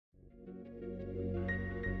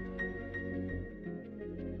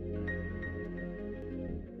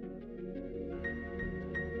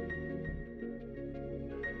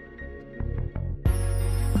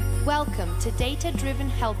Welcome to Data Driven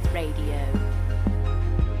Health Radio.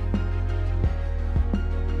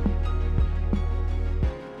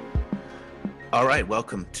 All right,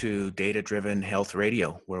 welcome to Data Driven Health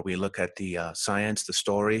Radio, where we look at the science, the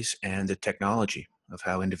stories, and the technology of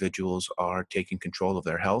how individuals are taking control of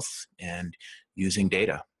their health and using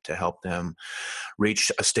data to help them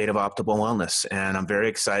reach a state of optimal wellness. And I'm very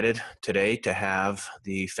excited today to have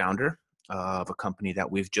the founder of a company that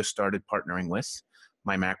we've just started partnering with,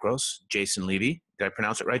 My Macros, Jason Loewy. Did I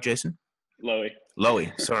pronounce it right, Jason? Loewy.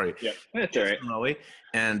 Loewy, sorry. Yeah, that's all right. Loewy.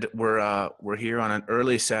 And we're here on an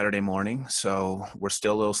early Saturday morning, so we're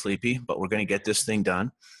still a little sleepy, but we're going to get this thing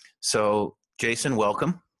done. So, Jason,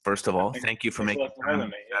 welcome. First of all, thank you for making time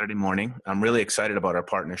on Saturday morning. I'm really excited about our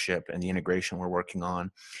partnership and the integration we're working on.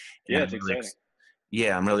 Yeah, it's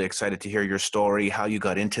exciting. I'm really excited to hear your story, how you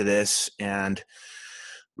got into this, and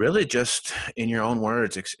really just in your own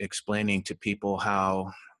words, explaining to people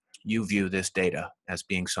how you view this data as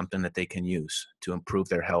being something that they can use to improve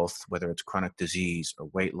their health, whether it's chronic disease or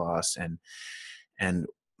weight loss, and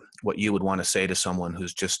what you would want to say to someone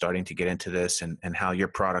who's just starting to get into this, and how your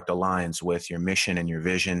product aligns with your mission and your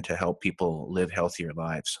vision to help people live healthier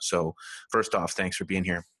lives. So first off, thanks for being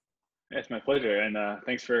here. Yeah, it's my pleasure. And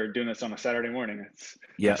thanks for doing this on a Saturday morning.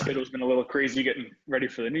 My schedule's been a little crazy getting ready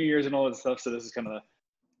for the New Year's and all that stuff. So this is kind of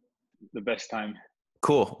the best time.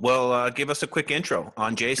 Cool. Well, give us a quick intro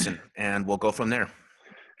on Jason and we'll go from there.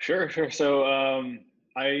 Sure. So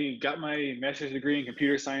I got my master's degree in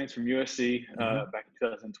computer science from USC back in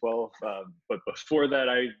 2012. But before that,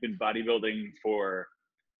 I've been bodybuilding for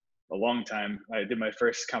a long time. I did my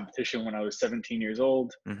first competition when I was 17 years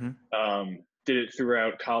old. Did it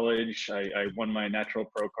throughout college. I won my natural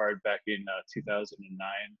pro card back in 2009.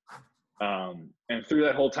 And through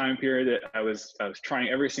that whole time period, I was trying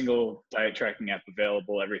every single diet tracking app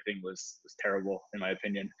available. Everything was terrible, in my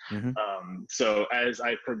opinion. So as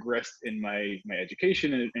I progressed in my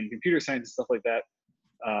education and computer science and stuff like that,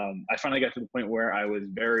 I finally got to the point where I was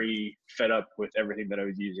very fed up with everything that I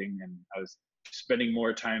was using, and I was spending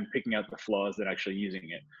more time picking out the flaws than actually using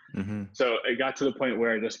it. So it got to the point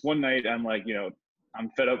where just one night I'm like,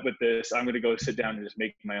 I'm fed up with this. I'm going to go sit down and just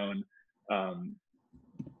make my own.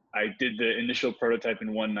 I did the initial prototype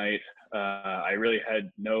in one night. I really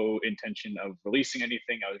had no intention of releasing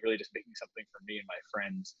anything. I was really just making something for me and my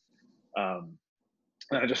friends.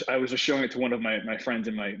 I was just showing it to one of my friends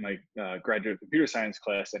in my graduate computer science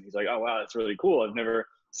class, and he's like, "Oh wow, that's really cool. I've never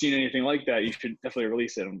seen anything like that. You should definitely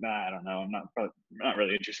release it." I'm, I don't know. I'm not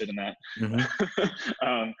really interested in that.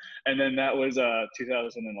 And then that was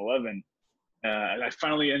 2011. I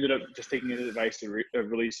finally ended up just taking his advice of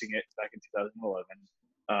releasing it back in 2011.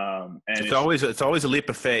 And it's always a leap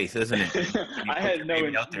of faith, isn't it? I had no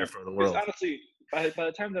out there for the world. Honestly, by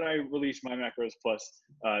the time that I released My Macros Plus,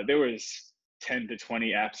 there was 10 to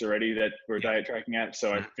 20 apps already that were diet tracking apps,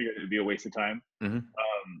 so I figured it would be a waste of time.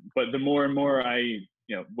 But the more and more I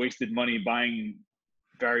wasted money buying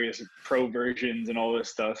various pro versions and all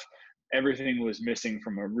this stuff, everything was missing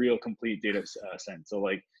from a real complete data sense. So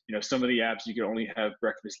like, some of the apps you could only have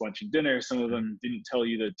breakfast, lunch, and dinner. Some of them didn't tell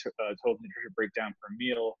you the total nutrition breakdown per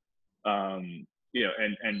meal.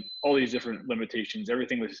 And all these different limitations.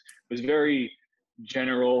 Everything was very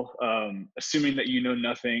general, assuming that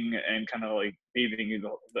nothing, and kind of like paving you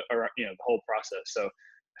the whole process. So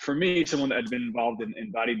for me, someone that had been involved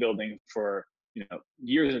in bodybuilding for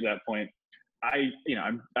years at that point, I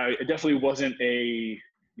definitely wasn't a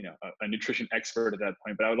nutrition expert at that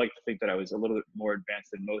point, but I would like to think that I was a little bit more advanced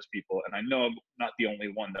than most people. And I know I'm not the only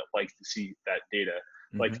one that likes to see that data,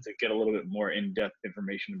 likes to get a little bit more in-depth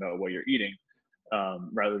information about what you're eating,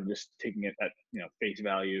 rather than just taking it at face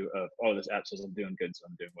value of, oh, this app says I'm doing good, so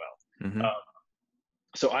I'm doing well.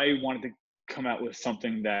 So I wanted to come out with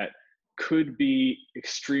something that could be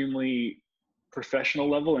extremely professional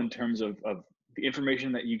level in terms of the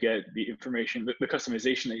information that you get, the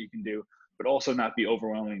customization that you can do, but also not be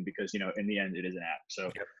overwhelming because, in the end, it is an app.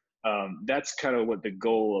 So that's kind of what the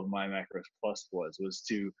goal of My Macros Plus was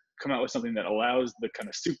to come out with something that allows the kind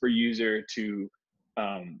of super user to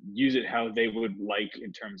use it how they would like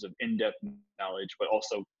in terms of in-depth knowledge, but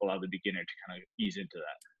also allow the beginner to kind of ease into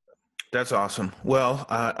that. That's awesome. Well,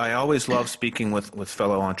 I always love speaking with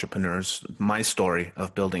fellow entrepreneurs. My story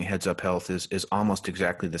of building Heads Up Health is almost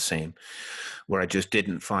exactly the same, where I just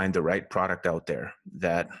didn't find the right product out there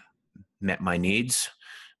that met my needs,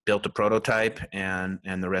 built a prototype, and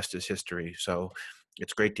the rest is history. So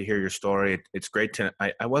it's great to hear your story. It's great to,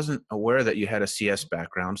 I wasn't aware that you had a CS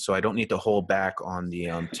background, so I don't need to hold back on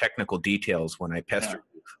the technical details when I pester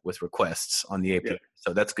you with requests on the API.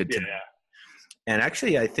 So that's good to know. And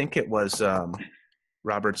actually, I think it was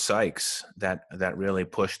Robert Sykes that really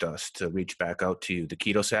pushed us to reach back out to you, the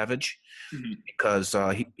Keto Savage, because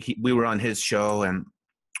we were on his show and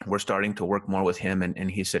we're starting to work more with him. And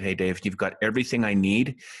he said, "Hey, Dave, you've got everything I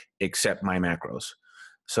need except my macros."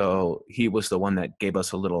 So he was the one that gave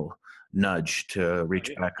us a little nudge to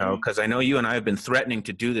reach back out, because I know you and I have been threatening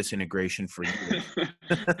to do this integration for years.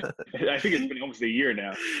 I think it's been almost a year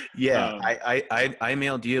now. Yeah, I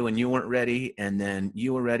mailed you and you weren't ready, and then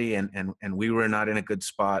you were ready, and we were not in a good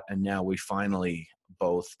spot, and now we finally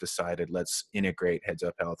both decided let's integrate Heads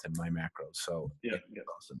Up Health and my macros. So yeah.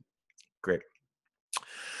 Awesome, great.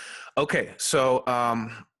 Okay, so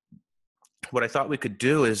what I thought we could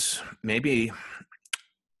do is maybe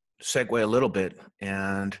segue a little bit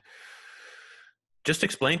and just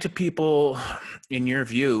explain to people, in your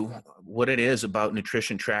view, what it is about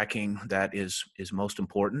nutrition tracking that is most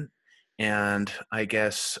important. And I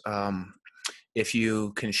guess if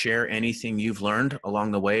you can share anything you've learned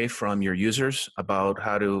along the way from your users about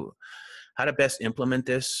how to best implement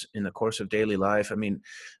this in the course of daily life. I mean,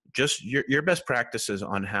 just your best practices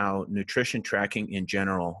on how nutrition tracking in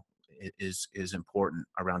general is important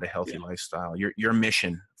around a healthy lifestyle. Your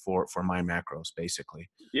mission for my macros, basically.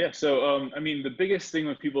 Yeah. So, I mean, the biggest thing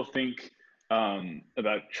when people think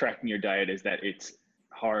about tracking your diet is that it's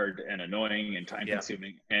hard and annoying and time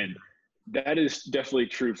consuming. And that is definitely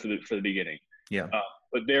true for the beginning. Yeah.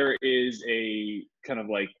 But there is a kind of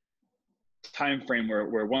like time frame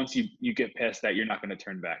where once you get past that, you're not going to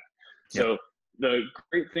turn back. So the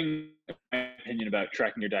great thing, in my opinion, about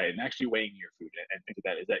tracking your diet and actually weighing your food and things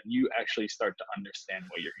like that is that you actually start to understand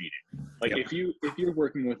what you're eating. Like if you're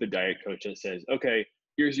working with a diet coach that says, okay,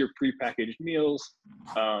 here's your prepackaged meals,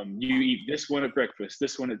 you eat this one at breakfast,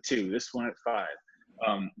 this one at 2, this one at 5,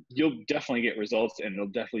 you'll definitely get results, and it'll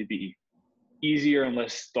definitely be easier and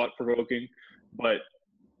less thought-provoking. But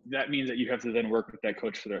that means that you have to then work with that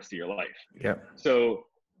coach for the rest of your life. Yeah. So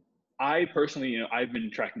I personally, I've been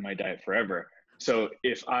tracking my diet forever. So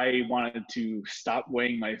if I wanted to stop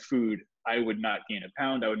weighing my food, I would not gain a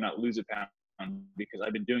pound. I would not lose a pound because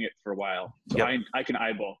I've been doing it for a while. So I can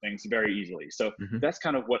eyeball things very easily. So that's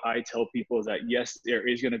kind of what I tell people, is that yes, there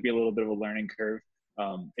is going to be a little bit of a learning curve.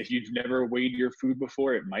 If you've never weighed your food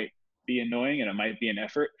before, it might be annoying and it might be an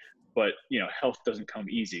effort, but health doesn't come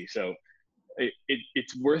easy. So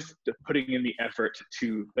it's worth putting in the effort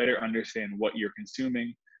to better understand what you're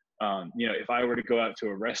consuming. If I were to go out to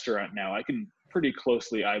a restaurant now, I can pretty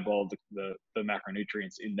closely eyeball the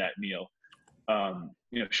macronutrients in that meal.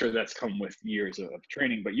 Sure, that's come with years of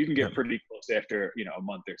training, but you can get pretty close after, a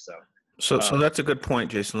month or so. So that's a good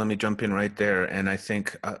point, Jason. Let me jump in right there. And I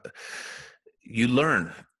think you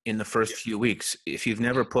learn in the first few weeks. If you've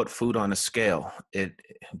never put food on a scale, it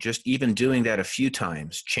just even doing that a few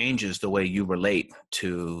times changes the way you relate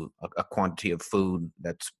to a quantity of food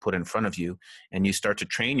that's put in front of you. And you start to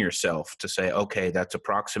train yourself to say, okay, that's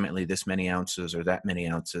approximately this many ounces or that many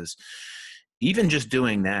ounces. Even just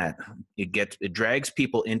doing that, it drags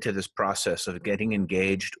people into this process of getting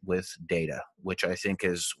engaged with data, which I think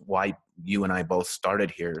is why you and I both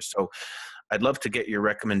started here. So I'd love to get your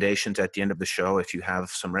recommendations at the end of the show, if you have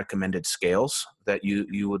some recommended scales that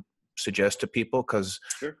you would suggest to people, because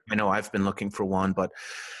I know I've been looking for one. But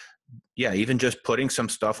yeah, even just putting some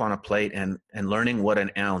stuff on a plate and learning what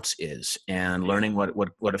an ounce is, and learning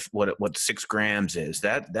what 6 grams is,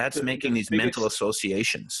 that's making these mental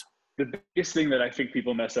associations. The biggest thing that I think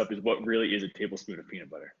people mess up is what really is a tablespoon of peanut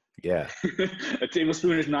butter. Yeah. A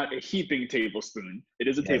tablespoon is not a heaping tablespoon. It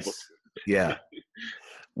is a tablespoon. Yeah.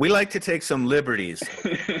 We like to take some liberties.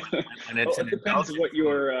 And it depends what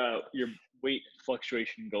your weight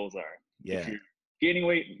fluctuation goals are. Yeah. If you're gaining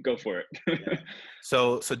weight, go for it.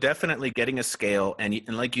 So definitely getting a scale, and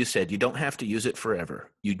like you said, you don't have to use it forever.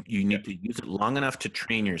 You need to use it long enough to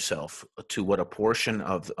train yourself to what a portion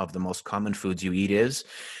of the most common foods you eat is,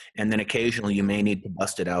 and then occasionally you may need to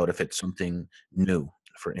bust it out if it's something new,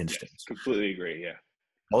 for instance. Yes, completely agree. Yeah.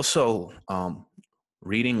 Also,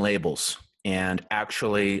 reading labels. And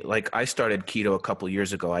actually, like, I started keto a couple of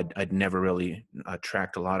years ago. I'd never really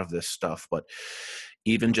tracked a lot of this stuff, but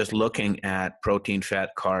even just looking at protein, fat,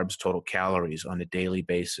 carbs, total calories on a daily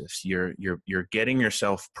basis, you're getting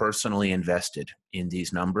yourself personally invested in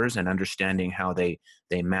these numbers and understanding how they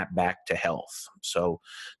map back to health. So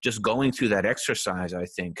just going through that exercise, I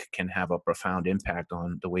think, can have a profound impact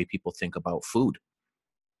on the way people think about food.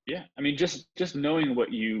 Yeah. I mean, just knowing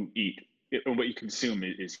what you eat or what you consume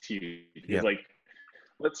is huge. Because like,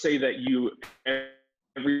 let's say that you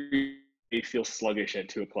every day feel sluggish at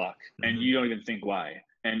 2 o'clock and you don't even think why.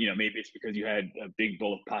 And, maybe it's because you had a big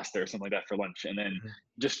bowl of pasta or something like that for lunch. And then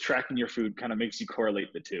just tracking your food kind of makes you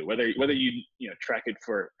correlate the two, whether you, track it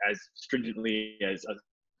for as stringently as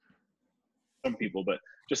some people, but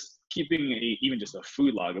just keeping even just a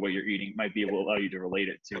food log of what you're eating might be able to allow you to relate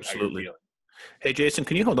it to how you're feeling. Hey, Jason,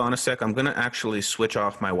 can you hold on a sec? I'm going to actually switch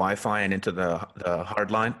off my Wi-Fi and into the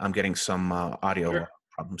hard line. I'm getting some audio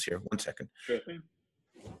problems here. 1 second. Sure thing.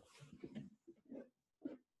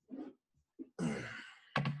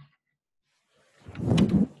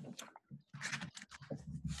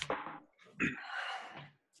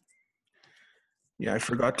 Yeah, I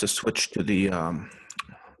forgot to switch to the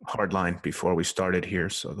hard line before we started here,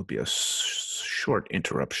 so there'll be a short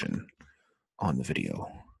interruption on the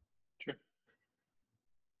video. Sure.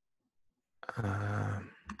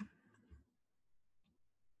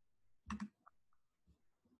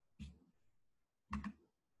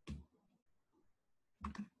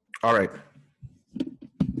 All right.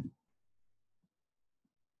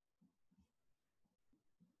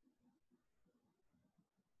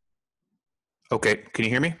 Okay, can you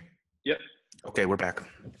hear me? Yep. Okay, we're back.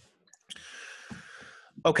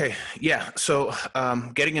 Okay, yeah, so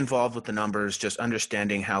getting involved with the numbers, just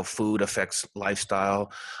understanding how food affects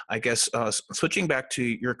lifestyle. I guess switching back to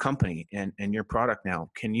your company and your product now,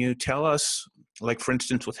 can you tell us, like for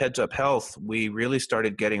instance with Heads Up Health, we really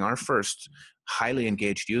started getting our first highly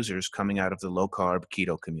engaged users coming out of the low-carb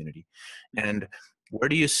keto community. And where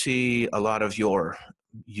do you see a lot of your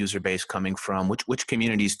user base coming from? Which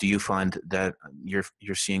communities do you find that you're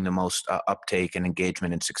seeing the most uptake and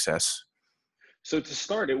engagement and success? So to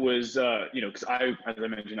start, it was, because as I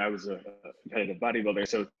mentioned, I was a competitive bodybuilder.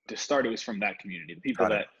 So to start, it was from that community, the people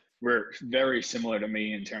that were very similar to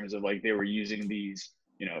me in terms of like they were using these,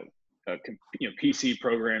 PC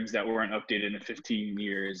programs that weren't updated in 15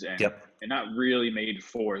 years and not really made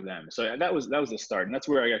for them. So that was the start, and that's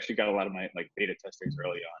where I actually got a lot of my beta testers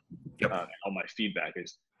early on. All my feedback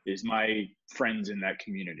is my friends in that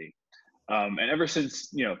community, and ever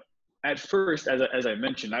since at first, as I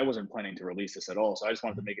mentioned, I wasn't planning to release this at all. So I just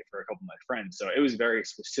wanted to make it for a couple of my friends. So it was very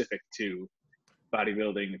specific to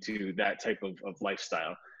bodybuilding, to that type of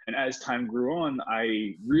lifestyle. And as time grew on,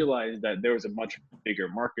 I realized that there was a much bigger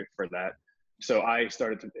market for that. So I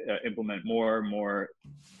started to implement more and more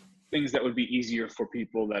things that would be easier for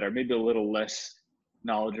people that are maybe a little less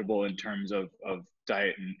knowledgeable in terms of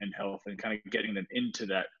diet and health, and kind of getting them into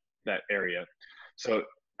that area. So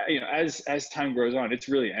as time goes on, it's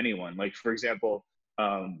really anyone. Like for example,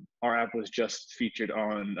 our app was just featured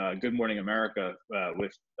on Good Morning America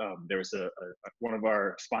with there was one of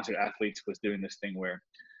our sponsored athletes was doing this thing where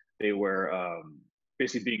they were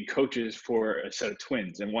basically being coaches for a set of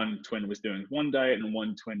twins, and one twin was doing one diet and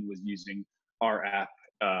one twin was using our app.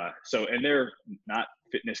 And they're not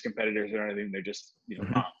fitness competitors or anything; they're just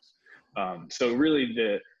moms. So really,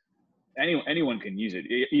 anyone can use it.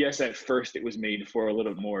 Yes, at first it was made for a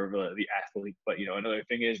little more of the athlete, but another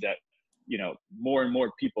thing is that more and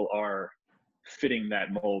more people are fitting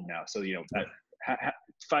that mold now. So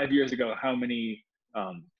 5 years ago, how many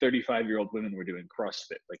 35-year-old women were doing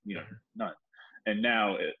CrossFit? None. And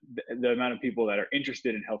now the amount of people that are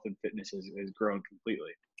interested in health and fitness has grown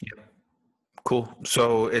completely. Cool.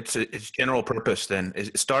 So it's general purpose then.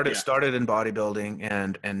 It started in bodybuilding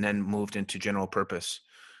and then moved into general purpose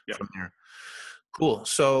from there. Cool.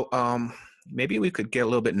 So maybe we could get a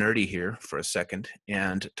little bit nerdy here for a second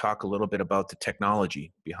and talk a little bit about the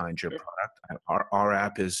technology behind your product. Our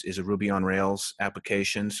app is a Ruby on Rails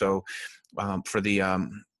application. So for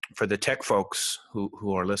the tech folks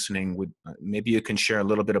who are listening, maybe you can share a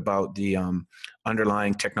little bit about the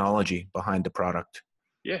underlying technology behind the product.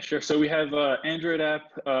 Yeah, sure. So we have an Android app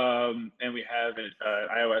and we have an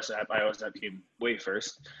iOS app. iOS app came way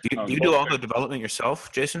first. Do you do all the development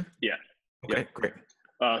yourself, Jason? Yeah. Okay, great.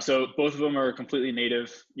 So both of them are completely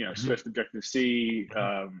native, Swift, Objective-C,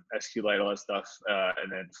 SQLite, all that stuff.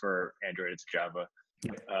 And then for Android, it's Java.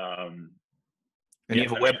 And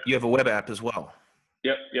you have a web app as well.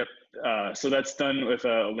 Yep. So that's done with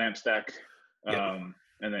a LAMP stack and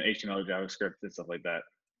then HTML, JavaScript, and stuff like that.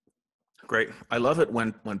 Great. I love it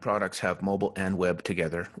when products have mobile and web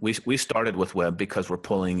together. We started with web because we're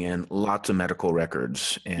pulling in lots of medical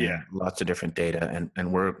records and lots of different data,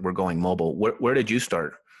 and we're going mobile. Where did you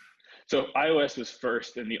start? So iOS was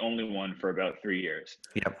first and the only one for about 3 years.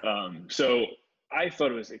 Yep. So I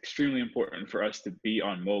thought it was extremely important for us to be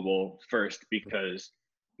on mobile first because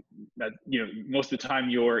that most of the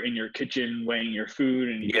time you're in your kitchen weighing your food,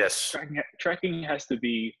 and tracking has to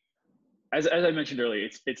be. As I mentioned earlier,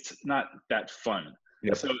 it's not that fun.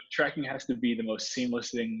 Yep. So tracking has to be the most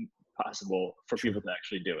seamless thing possible for people to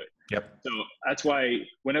actually do it. Yep. So that's why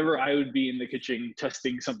whenever I would be in the kitchen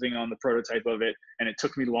testing something on the prototype of it, and it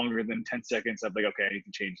took me longer than 10 seconds, I'm like, okay, I need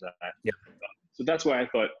to change that. Yep. So that's why I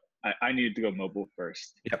thought I needed to go mobile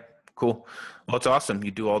first. Yep. Cool. Well, it's awesome.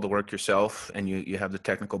 You do all the work yourself, and you have the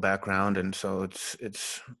technical background, and so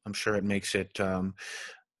it's I'm sure it makes it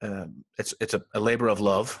it's a labor of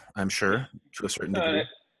love, I'm sure, to a certain degree.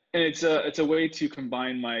 And it's a way to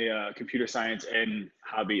combine my computer science and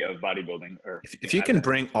hobby of bodybuilding. Or If you can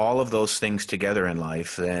bring all of those things together in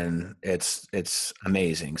life, then it's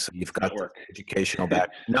amazing. So you've got the educational back.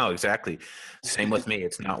 No, exactly. Same with me.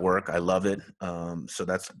 It's not work. I love it. So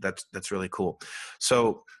that's really cool.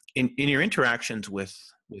 So in your interactions with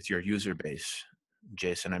your user base,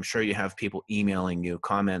 Jason, I'm sure you have people emailing you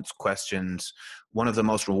comments, questions. One of the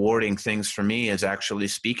most rewarding things for me is actually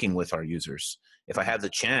speaking with our users. If I have the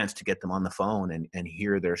chance to get them on the phone and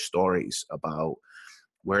hear their stories about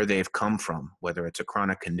where they've come from, whether it's a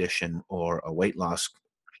chronic condition or a weight loss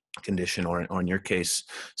condition, or in your case,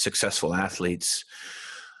 successful athletes,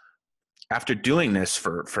 after doing this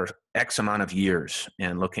for X amount of years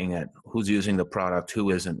and looking at who's using the product, who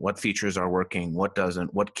isn't, what features are working, what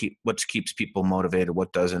doesn't, what keeps people motivated,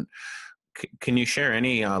 what doesn't, can you share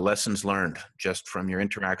any lessons learned just from your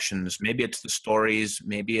interactions? Maybe it's the stories,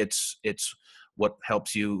 maybe it's what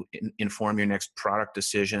helps you inform your next product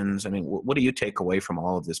decisions. I mean, what do you take away from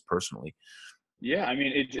all of this personally? Yeah, I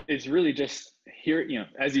mean, it's really just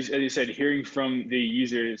as you said, hearing from the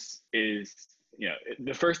users is,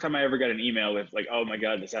 the first time I ever got an email with like, oh my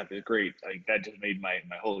God, this app is great. Like that just made my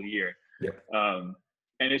whole year. Yep. And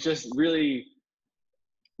it's just really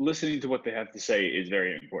listening to what they have to say is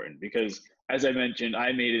very important, because as I mentioned,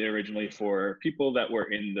 I made it originally for people that were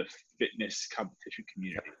in the fitness competition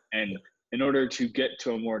community. And in order to get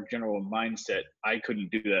to a more general mindset, I couldn't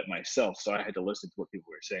do that myself. So I had to listen to what people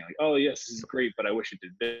were saying, like, oh yes, this is great, but I wish it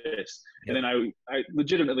did this. And then I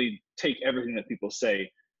legitimately take everything that people say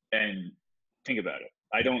and think about it.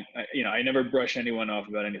 I never brush anyone off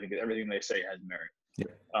about anything, because everything they say has merit.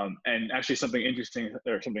 And actually something interesting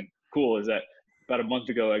or something cool is that about a month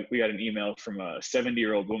ago, we got an email from a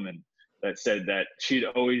 70-year-old woman that said that she'd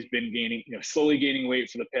always been slowly gaining weight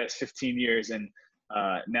for the past 15 years. And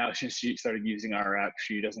now since she started using our app,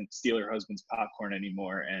 she doesn't steal her husband's popcorn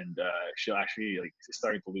anymore. And she'll actually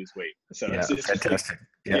starting to lose weight. So it's fantastic.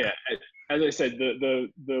 As I said,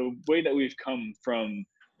 the way that we've come from,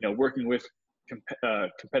 working with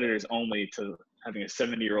competitors only to having a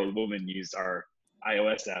 70-year-old woman use our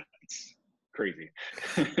iOS app, it's crazy.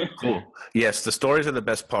 Cool. Yes, the stories are the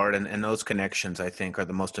best part, and those connections, I think, are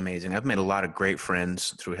the most amazing. I've made a lot of great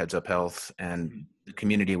friends through Heads Up Health, and the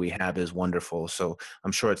community we have is wonderful. So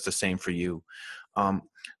I'm sure it's the same for you.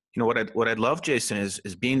 What I'd love, Jason, is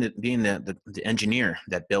being the engineer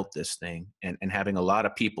that built this thing, and having a lot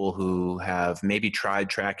of people who have maybe tried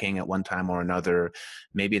tracking at one time or another.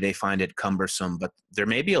 Maybe they find it cumbersome, but there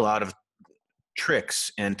may be a lot of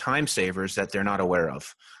tricks and time savers that they're not aware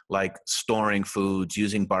of, like storing foods,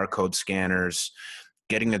 using barcode scanners,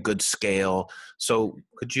 getting a good scale. So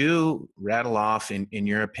could you rattle off, in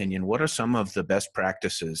your opinion, what are some of the best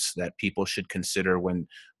practices that people should consider when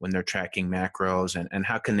they're tracking macros, and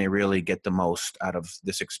how can they really get the most out of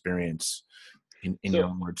this experience in your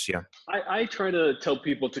own words? Yeah. I try to tell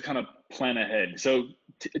people to kind of plan ahead. So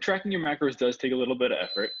tracking your macros does take a little bit of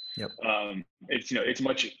effort. Yep.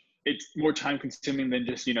 It's more time consuming than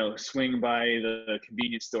just, swing by the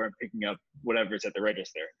convenience store and picking up whatever's at the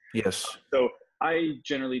register. Yes. So I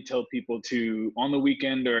generally tell people to, on the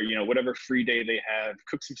weekend or, whatever free day they have,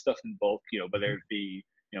 cook some stuff in bulk, whether it be,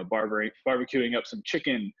 barbecuing up some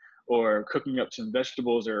chicken or cooking up some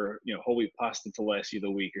vegetables or, whole wheat pasta to last you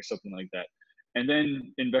the week or something like that. And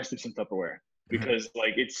then invest in some Tupperware. Because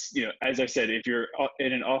it's, as I said, if you're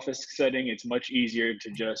in an office setting, it's much easier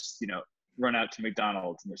to just, run out to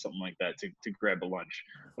McDonald's or something like that to grab a lunch.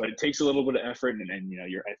 But it takes a little bit of effort, and I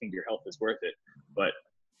think your health is worth it. But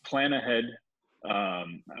plan ahead.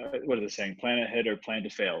 What are they saying? Plan ahead or plan to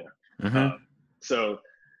fail. So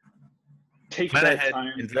take plan that ahead,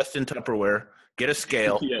 time. Invest in Tupperware. Get a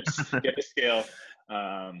scale. Yes, get a scale.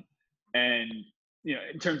 And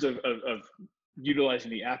in terms of utilizing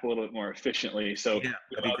the app a little bit more efficiently. So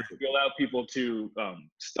we allow people to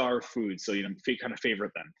star foods. So, kind of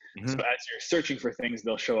favorite them. So as you're searching for things,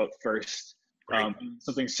 they'll show up first.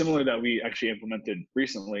 Something similar that we actually implemented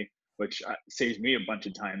recently, which saves me a bunch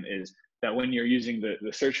of time, is that when you're using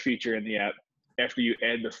the search feature in the app, after you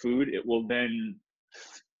add the food, it will then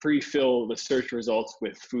pre-fill the search results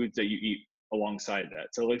with foods that you eat alongside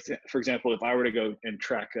that. So for example, if I were to go and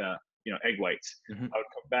track egg whites. Mm-hmm. I would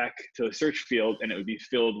come back to the search field and it would be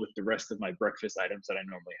filled with the rest of my breakfast items that I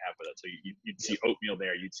normally have with it. So you'd see oatmeal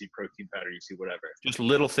there, you'd see protein powder, you'd see whatever. Just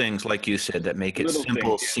little things, like you said, that make it Little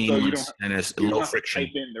simple, things, yeah. seamless, So and as you don't low have friction. to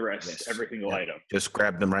type in the rest, Yes. every single item. Just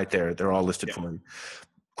grab them right there. They're all listed for you.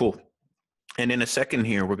 Cool. And in a second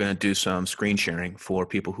here, we're going to do some screen sharing for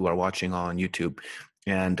people who are watching on YouTube.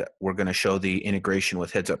 And we're going to show the integration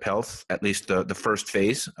with Heads Up Health, at least the first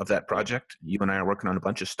phase of that project. You and I are working on a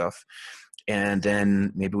bunch of stuff. And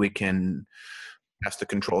then maybe we can pass the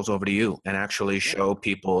controls over to you and actually show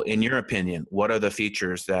people, in your opinion, what are the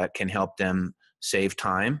features that can help them save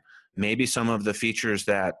time? Maybe some of the features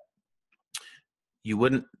that you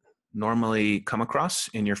wouldn't normally come across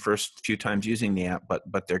in your first few times using the app,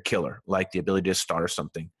 but they're killer, like the ability to star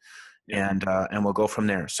something. Yeah. And we'll go from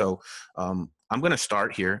there. So I'm going to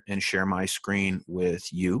start here and share my screen with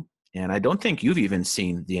you. And I don't think you've even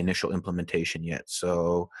seen the initial implementation yet.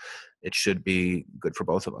 So it should be good for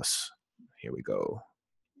both of us. Here we go.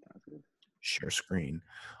 Share screen.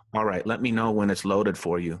 All right. Let me know when it's loaded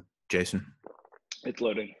for you, Jason. It's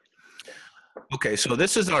loading. Okay, so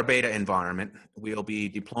this is our beta environment. We'll be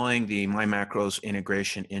deploying the My Macros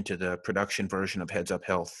integration into the production version of Heads Up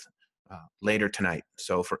Health later tonight.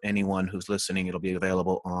 So for anyone who's listening, it'll be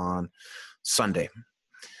available on Sunday.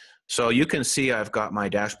 So you can see I've got my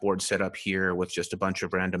dashboard set up here with just a bunch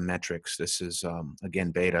of random metrics. This is,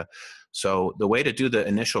 again, beta. So the way to do the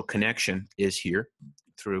initial connection is here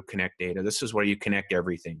through Connect Data. This is where you connect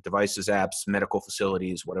everything, devices, apps, medical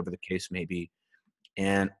facilities, whatever the case may be.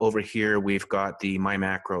 And over here, we've got the My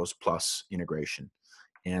Macros Plus integration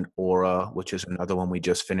and Aura, which is another one we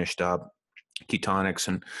just finished up, Ketonics,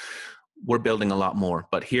 and we're building a lot more.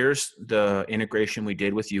 But here's the integration we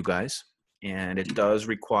did with you guys, and it does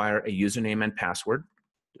require a username and password.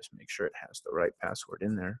 Just make sure it has the right password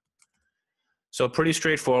in there. So pretty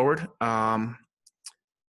straightforward.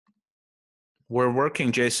 We're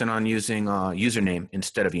working, Jason, on using username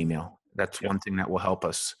instead of email. That's one thing that will help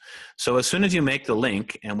us. So as soon as you make the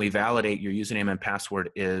link and we validate your username and password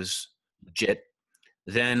is legit,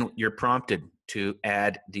 then you're prompted to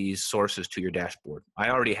add these sources to your dashboard. I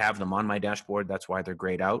already have them on my dashboard. That's why they're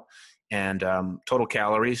grayed out. And total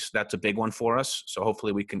calories, that's a big one for us. So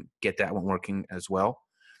hopefully we can get that one working as well.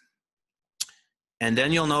 And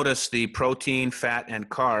then you'll notice the protein, fat, and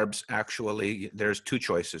carbs, actually, there's two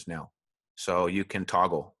choices now. So you can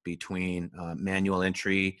toggle between manual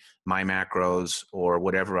entry, My Macros, or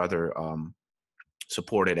whatever other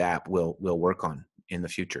supported app we'll work on in the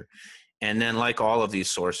future. And then like all of these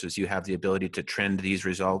sources, you have the ability to trend these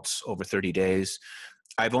results over 30 days.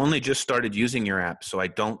 I've only just started using your app, so I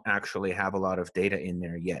don't actually have a lot of data in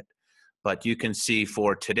there yet. But you can see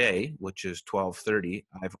for today, which is 12:30,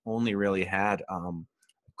 I've only really had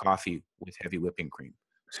coffee with heavy whipping cream.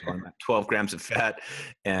 So I'm at 12 grams of fat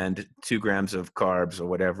and 2 grams of carbs or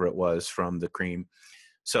whatever it was from the cream.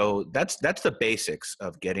 So that's the basics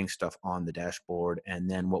of getting stuff on the dashboard. And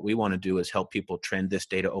then what we want to do is help people trend this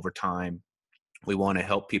data over time. We want to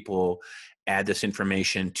help people add this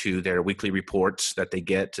information to their weekly reports that they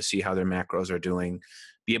get to see how their macros are doing,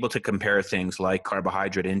 be able to compare things like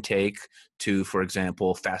carbohydrate intake to, for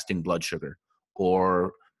example, fasting blood sugar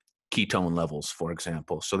or ketone levels, for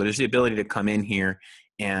example. So there's the ability to come in here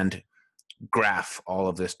and graph all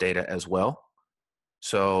of this data as well.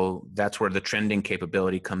 So that's where the trending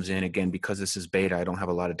capability comes in. Again, because this is beta, I don't have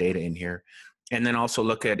a lot of data in here. And then also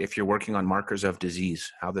look at, if you're working on markers of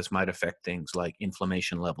disease, how this might affect things like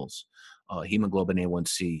inflammation levels, hemoglobin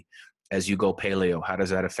A1C. As you go paleo, how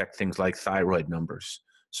does that affect things like thyroid numbers?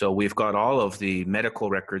 So we've got all of the medical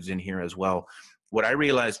records in here as well. What I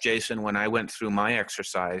realized, Jason, when I went through my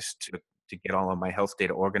exercise to get all of my health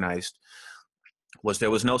data organized, was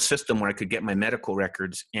there was no system where I could get my medical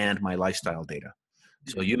records and my lifestyle data.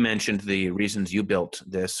 So you mentioned the reasons you built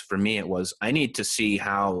this. For me, it was, I need to see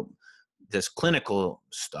how this clinical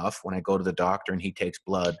stuff, when I go to the doctor and he takes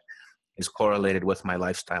blood, is correlated with my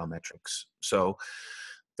lifestyle metrics. So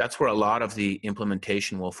that's where a lot of the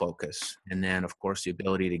implementation will focus. And then, of course, the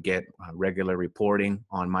ability to get regular reporting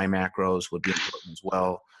on My Macros would be important as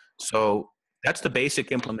well. So that's the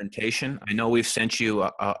basic implementation. I know we've sent you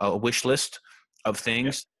a wish list of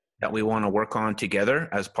things that we want to work on together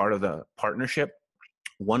as part of the partnership.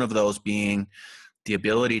 One of those being the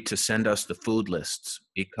ability to send us the food lists,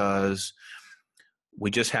 because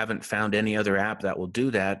we just haven't found any other app that will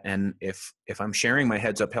do that. And if I'm sharing my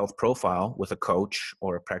Heads Up Health profile with a coach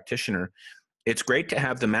or a practitioner, it's great to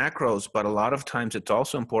have the macros, but a lot of times it's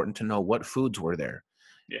also important to know what foods were there.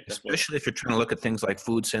 Yeah, especially if you're trying to look at things like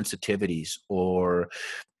food sensitivities or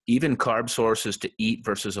even carb sources to eat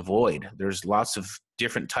versus avoid. There's lots of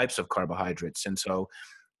different types of carbohydrates. And so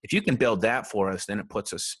if you can build that for us, then it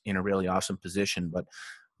puts us in a really awesome position. But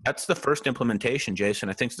that's the first implementation, Jason.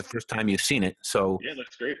 I think it's the first time you've seen it. So Yeah,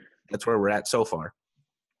 that's great. that's where we're at so far.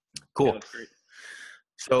 Cool. Yeah, that's great.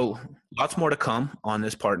 So lots more to come on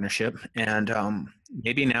this partnership, and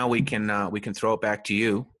maybe now we can throw it back to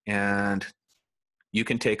you, and you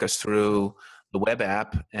can take us through the web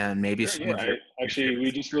app and maybe Sure, some yeah. of your Actually, we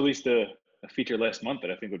just released a feature last month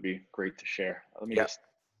that I think would be great to share. Let me yeah.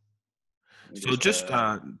 just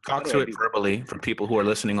talk how do through I it do that? verbally for people who are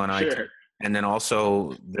listening on iTunes, Sure. and then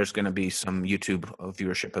also there's going to be some YouTube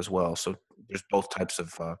viewership as well. So there's both types of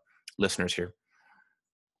listeners here.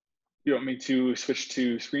 You want me to switch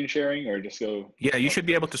to screen sharing or just go? Yeah, you should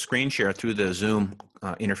be able to screen share through the Zoom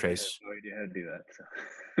interface. I have no idea how to do that. So.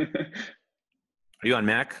 Are you on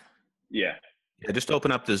Mac? Yeah. Yeah, just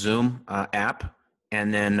open up the Zoom app,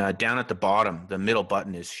 and then down at the bottom, the middle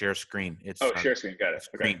button is share screen. It's Share screen. Got it.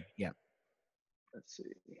 screen. Okay. Yeah. Let's see.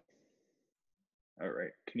 All right.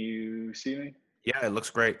 Can you see me? Yeah, it looks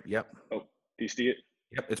great. Yep. Oh, do you see it?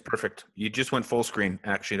 Yep, it's perfect. You just went full screen.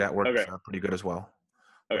 Actually, that worked Okay. Pretty good as well.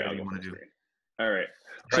 Okay, Whatever I'll you go want full to do. screen. All right. Right.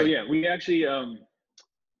 So yeah, we actually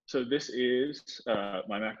so this is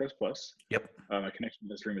my Macros Plus. Yep. My connection in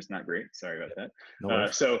this room is not great. Sorry about that. No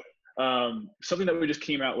worries. So something that we just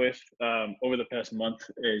came out with over the past month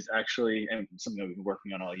is actually, and something that we've been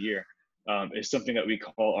working on all year, is something that we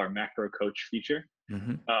call our Macro Coach feature.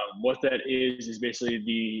 Mm-hmm. What that is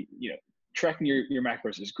basically tracking your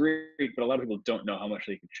macros is great, but a lot of people don't know how much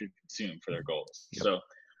they should consume for their goals. Yep. So,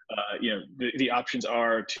 the options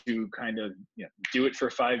are to kind of do it for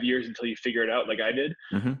 5 years until you figure it out, like I did,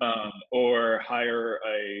 Mm-hmm. or hire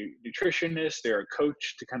a nutritionist or a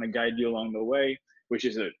coach to kind of guide you along the way, which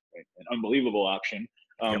is an unbelievable option.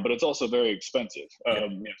 Yep. But it's also very expensive. Yep.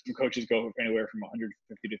 Some coaches go anywhere from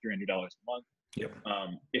 $150 to $300 a month. Yep.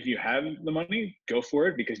 If you have the money, go for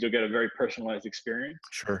it because you'll get a very personalized experience.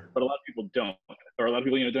 Sure. But a lot of people don't, or a lot of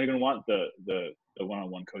people don't even want the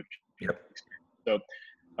one-on-one coach Yep. experience. So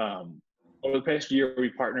over the past year, we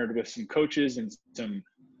partnered with some coaches and some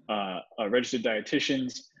registered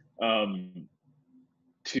dietitians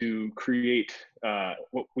to create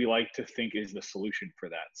what we like to think is the solution for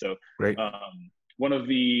that. So Great. one of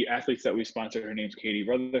the athletes that we sponsor, her name's Katie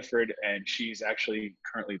Rutherford, and she's actually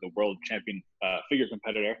currently the world champion figure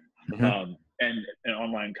competitor Mm-hmm. and an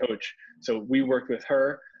online coach. So we worked with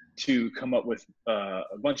her to come up with a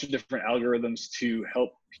bunch of different algorithms to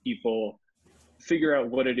help people figure out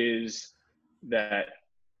what it is that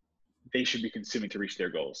they should be consuming to reach their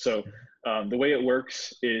goals. So the way it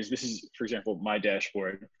works is, this is, for example, my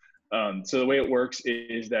dashboard. So the way it works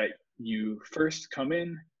is that you first come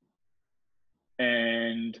in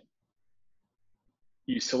and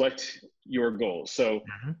you select your goals. So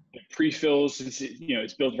Mm-hmm. it pre-fills,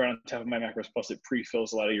 it's built right on top of my Macros Plus. It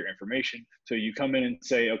pre-fills a lot of your information. So you come in and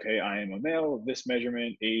say, okay, I am a male of this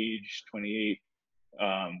measurement, age 28,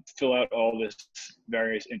 fill out all this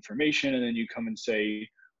various information, and then you come and say,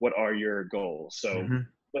 what are your goals? So Mm-hmm.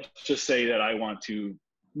 let's just say that I want to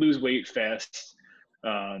lose weight fast,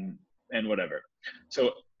 and whatever.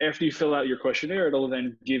 So after you fill out your questionnaire, it'll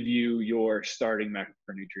then give you your starting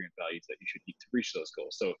macronutrient values that you should eat to reach those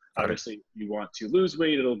goals. So obviously, if you want to lose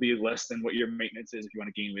weight, it'll be less than what your maintenance is. If you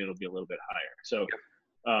want to gain weight, it'll be a little bit higher. So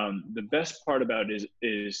the best part about it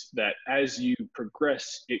is that as you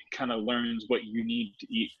progress, it kind of learns what you need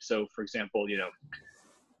to eat. So for example,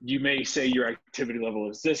 you may say your activity level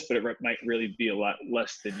is this, but it might really be a lot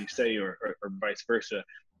less than you say, or vice versa.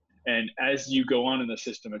 And as you go on in the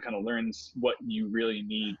system, it kind of learns what you really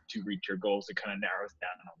need to reach your goals. It kind of narrows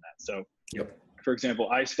down on that. So, Yep. for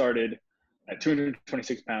example, I started at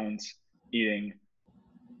 226 pounds, eating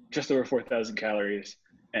just over 4,000 calories.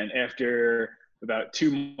 And after about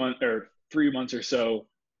 2 months or 3 months or so,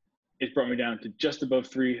 it brought me down to just above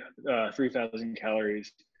 3,000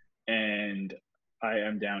 calories. And I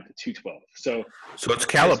am down to 212. So it's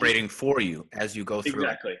calibrating for you as you go through.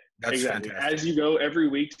 Exactly. That's exactly. fantastic. As you go every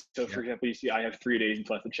week. So for example, you see I have 3 days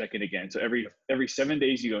until I have to check in again. So every 7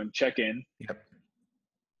 days you go and check in. Yep.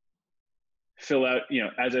 Fill out,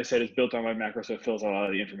 as I said, it's built on my macro, so it fills out a lot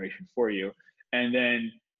of the information for you. And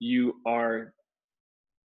then you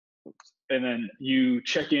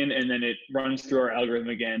check in, and then it runs through our algorithm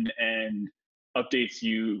again and updates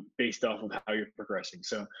you based off of how you're progressing.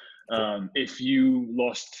 So if you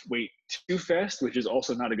lost weight too fast, which is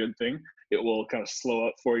also not a good thing, it will kind of slow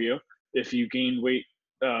up for you. If you gain weight,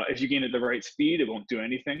 if you gain at the right speed, it won't do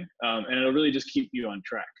anything. And it'll really just keep you on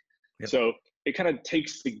track. Yep. So it kind of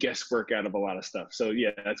takes the guesswork out of a lot of stuff. So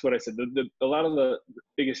yeah, that's what I said. A lot of the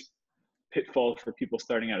biggest pitfall for people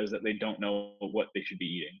starting out is that they don't know what they should be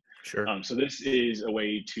eating. Sure. So this is a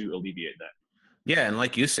way to alleviate that. Yeah, and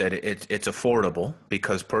like you said, it's affordable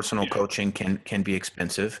because personal coaching can be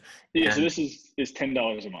expensive. Yeah, And so this is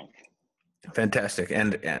 $10 a month. fantastic.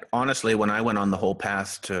 And honestly, when I went on the whole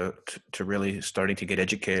path to really starting to get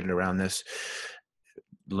educated around this,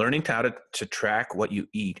 learning how to track what you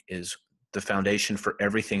eat is the foundation for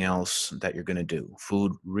everything else that you're going to do.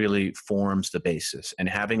 Food really forms the basis, and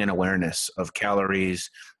having an awareness of calories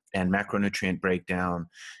and macronutrient breakdown,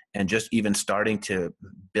 and just even starting to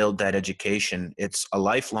build that education, it's a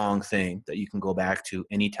lifelong thing that you can go back to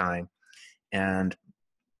anytime. And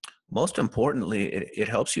most importantly, it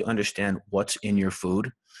helps you understand what's in your food.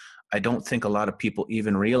 I don't think a lot of people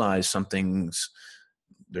even realize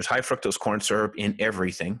there's high fructose corn syrup in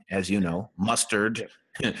everything, as you know, mustard,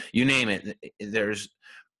 you name it. There's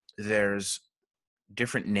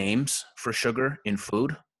different names for sugar in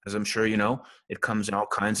food, as I'm sure you know. It comes in all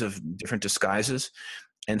kinds of different disguises.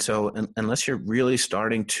 And so unless you're really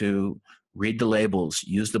starting to read the labels,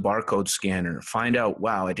 use the barcode scanner, find out,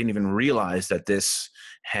 wow, I didn't even realize that this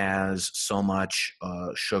has so much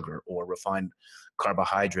sugar or refined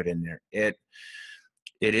carbohydrate in there. It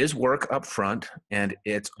is work up front, and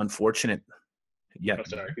it's unfortunate. Yeah. Oh,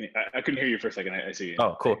 sorry. I couldn't hear you for a second. I see you.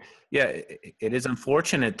 Oh, cool. Yeah, it is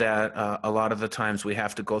unfortunate that a lot of the times we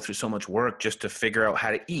have to go through so much work just to figure out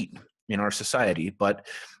how to eat in our society. But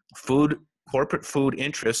corporate food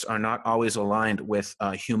interests are not always aligned with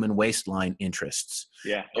human waistline interests.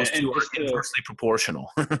 Yeah. Those two are inversely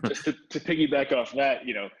proportional. Just to piggyback off that,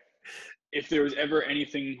 if there was ever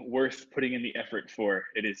anything worth putting in the effort for,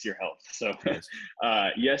 it is your health. So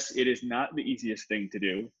yes, it is not the easiest thing to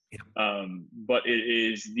do, but it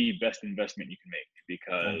is the best investment you can make,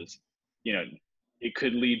 because, it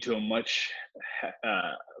could lead to a much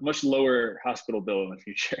lower hospital bill in the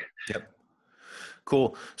future. Yep.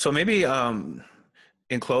 Cool. So maybe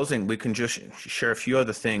in closing, we can just share a few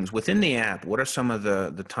other things. Within the app, what are some of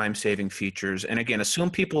the time-saving features? And again,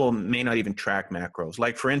 assume people may not even track macros.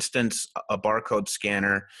 Like, for instance, a barcode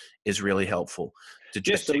scanner is really helpful. To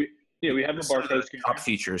just we have a barcode scanner. Top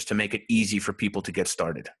features to make it easy for people to get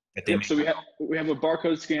started. So we have a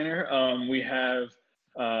barcode scanner. We have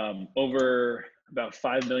over about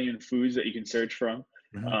 5 million foods that you can search from.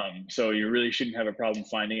 Mm-hmm. So you really shouldn't have a problem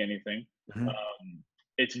finding anything. Mm-hmm.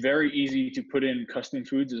 It's very easy to put in custom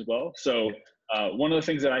foods as well. So one of the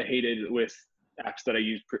things that I hated with apps that I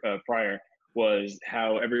used prior was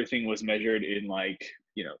how everything was measured in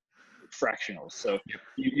fractionals. So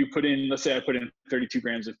you put in, let's say I put in 32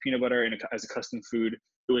 grams of peanut butter as a custom food,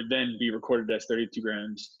 it would then be recorded as 32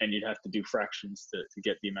 grams, and you'd have to do fractions to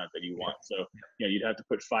get the amount that you want. So you'd have to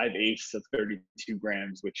put 5/8 of 32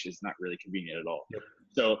 grams, which is not really convenient at all.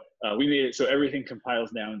 So we made it so everything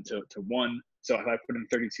compiles down to one. So if I put in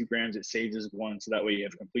 32 grams, it saves as one. So that way you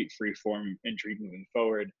have complete free form entry moving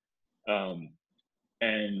forward.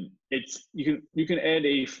 And you can add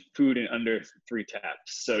a food in under 3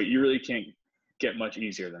 taps. So you really can't get much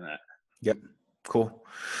easier than that. Yep. Cool.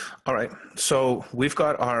 All right. So we've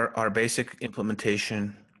got our basic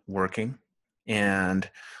implementation working, and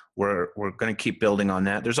we're going to keep building on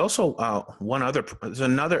that. There's also there's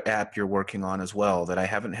another app you're working on as well that I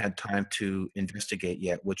haven't had time to investigate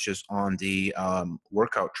yet, which is on the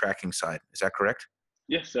workout tracking side. Is that correct?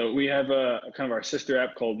 Yeah. So we have a kind of our sister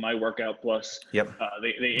app called My Workout Plus. Yep.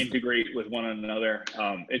 They integrate with one another.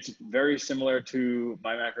 It's very similar to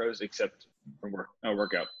My Macros, except for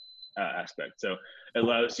workout aspect. So it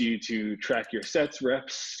allows you to track your sets,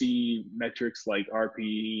 reps, see metrics like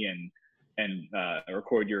RPE, and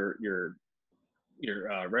record your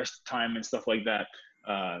rest time and stuff like that.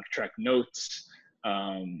 Track notes,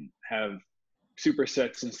 have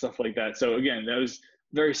supersets and stuff like that. So again, that was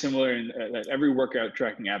very similar. And every workout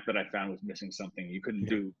tracking app that I found was missing something. You couldn't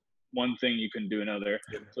do one thing, you couldn't do another.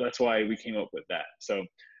 So that's why we came up with that. So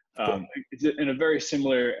it's in a very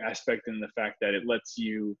similar aspect in the fact that it lets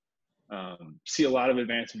you see a lot of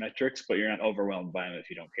advanced metrics, but you're not overwhelmed by them if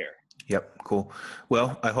you don't care. Yep. Cool.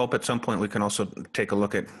 Well, I hope at some point we can also take a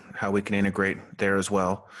look at how we can integrate there as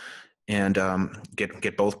well, and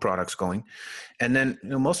get both products going. And then,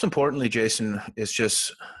 most importantly, Jason, is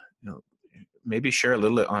just, maybe share a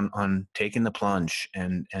little on taking the plunge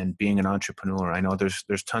and being an entrepreneur. I know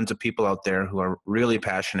there's tons of people out there who are really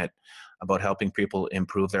passionate about helping people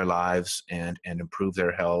improve their lives and improve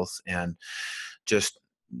their health, and just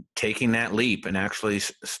taking that leap and actually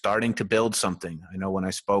starting to build something. I know when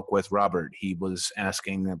I spoke with Robert, he was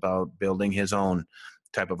asking about building his own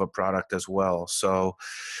type of a product as well. So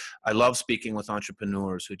I love speaking with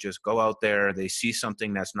entrepreneurs who just go out there, they see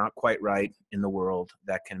something that's not quite right in the world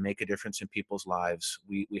that can make a difference in people's lives.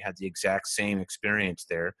 We had the exact same experience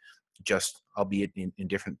there, just albeit in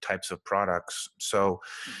different types of products. So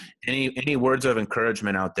any words of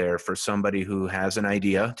encouragement out there for somebody who has an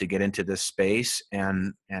idea to get into this space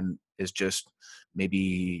and is just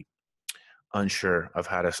maybe unsure of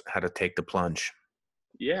how to take the plunge?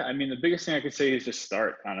 Yeah, I mean, the biggest thing I could say is just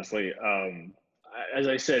start, honestly. As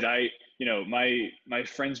I said, my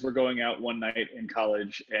friends were going out one night in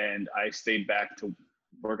college, and I stayed back to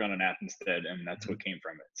work on an app instead, and that's what came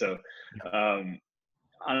from it. So,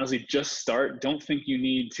 honestly, just start. Don't think you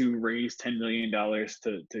need to raise $10 million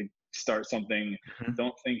to start something.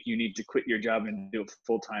 Don't think you need to quit your job and do it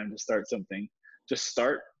full time to start something. Just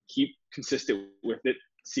start, keep consistent with it,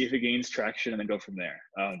 see if it gains traction, and then go from there.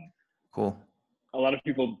 Cool. A lot of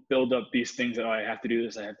people build up these things that, oh, I have to do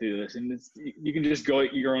this, and you can just go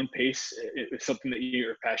at your own pace. It's something that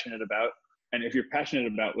you're passionate about, and if you're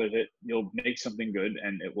passionate about with it, you'll make something good,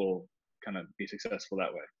 and it will kind of be successful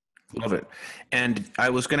that way. Love it. And I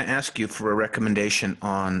was going to ask you for a recommendation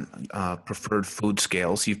on preferred food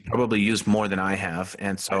scales. You've probably used more than I have,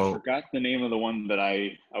 and so I forgot the name of the one that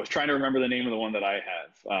I was trying to remember the name of the one that I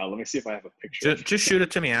have. Let me see if I have a picture. Just shoot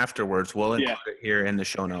it to me afterwards. We'll include it here in the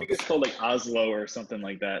show notes. I think it's called like Oslo or something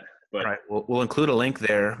like that. But all right, we'll include a link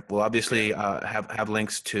there. We'll obviously have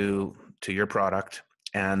links to your product,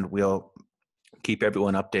 and we'll keep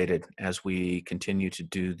everyone updated as we continue to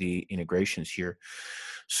do the integrations here.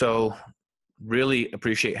 So really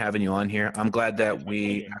appreciate having you on here. I'm glad that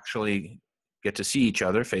we actually get to see each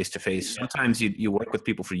other face to face. Sometimes you work with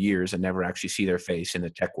people for years and never actually see their face in the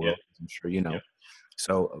tech world. I'm sure you know.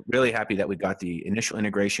 So really happy that we got the initial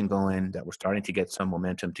integration going, that we're starting to get some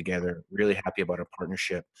momentum together. Really happy about our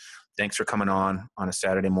partnership. Thanks for coming on a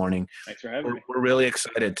Saturday morning. Thanks for having me. We're really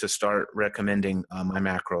excited to start recommending My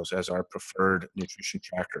Macros as our preferred nutrition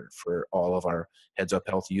tracker for all of our Heads Up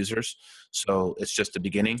Health users. So it's just the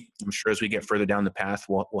beginning. I'm sure as we get further down the path,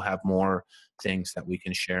 we'll have more things that we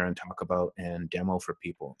can share and talk about and demo for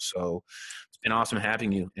people. So it's been awesome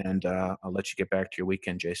having you, and I'll let you get back to your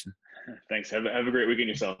weekend, Jason. Thanks. Have a great weekend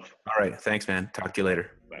yourself. All right. Thanks, man. Talk to you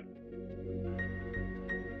later. Bye.